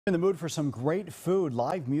In the mood for some great food,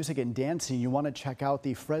 live music and dancing, you want to check out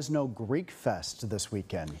the Fresno Greek Fest this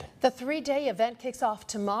weekend. The three-day event kicks off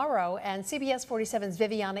tomorrow, and CBS 47's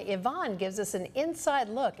Viviana Yvonne gives us an inside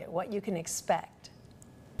look at what you can expect.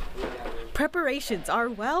 Preparations are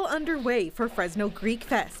well underway for Fresno Greek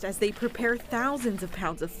Fest as they prepare thousands of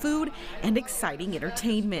pounds of food and exciting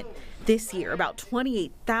entertainment. This year, about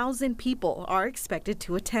 28,000 people are expected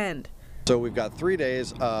to attend. So we've got 3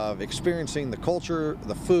 days of experiencing the culture,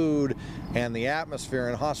 the food, and the atmosphere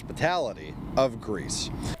and hospitality of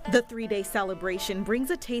Greece. The three-day celebration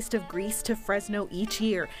brings a taste of Greece to Fresno each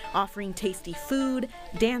year, offering tasty food,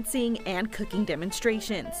 dancing, and cooking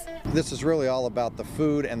demonstrations. This is really all about the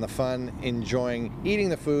food and the fun, eating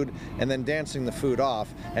the food, and then dancing the food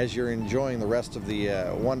off as you're enjoying the rest of the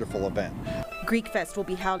wonderful event. Greek Fest will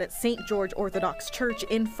be held at St. George Orthodox Church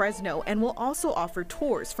in Fresno and will also offer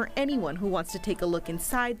tours for anyone who wants to take a look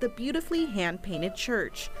inside the beautifully hand-painted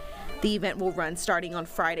church. The event will run starting on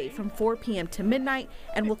Friday from 4 p.m. to midnight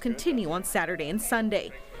and will continue on Saturday and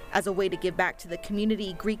Sunday. As a way to give back to the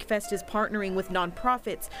community, Greek Fest is partnering with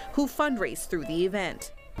nonprofits who fundraise through the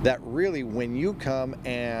event. That really, when you come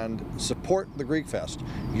and support the Greek Fest,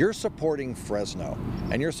 you're supporting Fresno,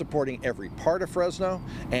 and you're supporting every part of Fresno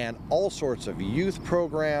and all sorts of youth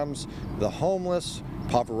programs, the homeless.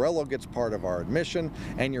 Poverello gets part of our admission,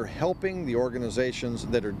 and you're helping the organizations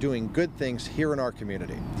that are doing good things here in our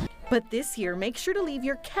community. But this year, make sure to leave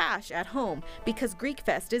your cash at home because Greek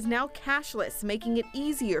Fest is now cashless, making it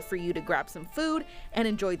easier for you to grab some food and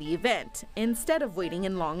enjoy the event instead of waiting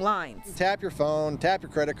in long lines. Tap your phone, tap your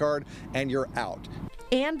credit card, and you're out.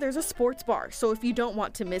 And there's a sports bar, so if you don't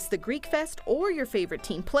want to miss the Greek Fest or your favorite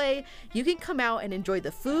team play, you can come out and enjoy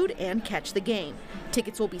the food and catch the game.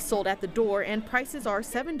 Tickets will be sold at the door, and prices are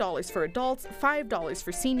 $7 for adults, $5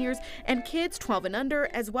 for seniors, and kids 12 and under,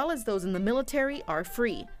 as well as those in the military, are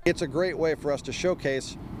free. It's a great way for us to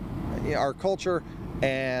showcase our culture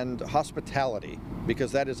and hospitality,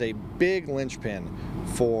 because that is a big linchpin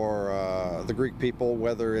for the Greek people,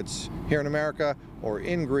 whether it's here in America or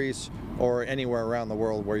in Greece or anywhere around the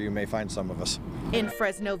world where you may find some of us. In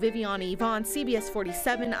Fresno, Viviana Yvonne, CBS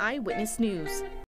 47 Eyewitness News.